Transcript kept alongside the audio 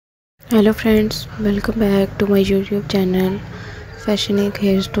Hello friends, welcome back to my YouTube channel Fashionic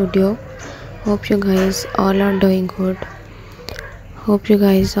Hair Studio. Hope you guys all are doing good. Hope you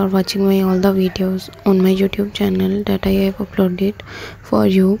guys are watching my all the videos on my YouTube channel that I have uploaded for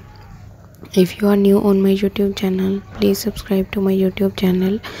you. If you are new on my YouTube channel, please subscribe to my YouTube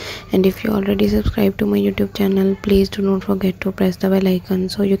channel, and if you already subscribed to my YouTube channel, please do not forget to press the bell icon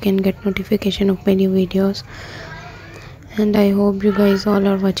so you can get notification of my new videos. And I hope you guys all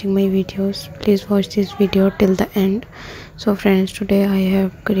are watching my videos. Please watch this video till the end. So friends, today I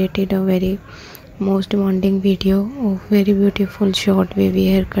have created a very most demanding video of very beautiful short wavy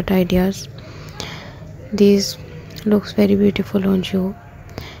haircut ideas. These looks very beautiful on you.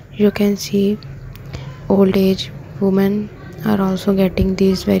 You can see old age women are also getting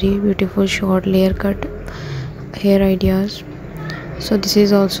these very beautiful short layer cut hair ideas. So this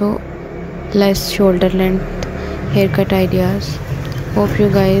is also less shoulder length haircut ideas. Hope you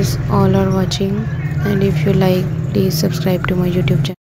guys all are watching, and if you like, please subscribe to my YouTube channel.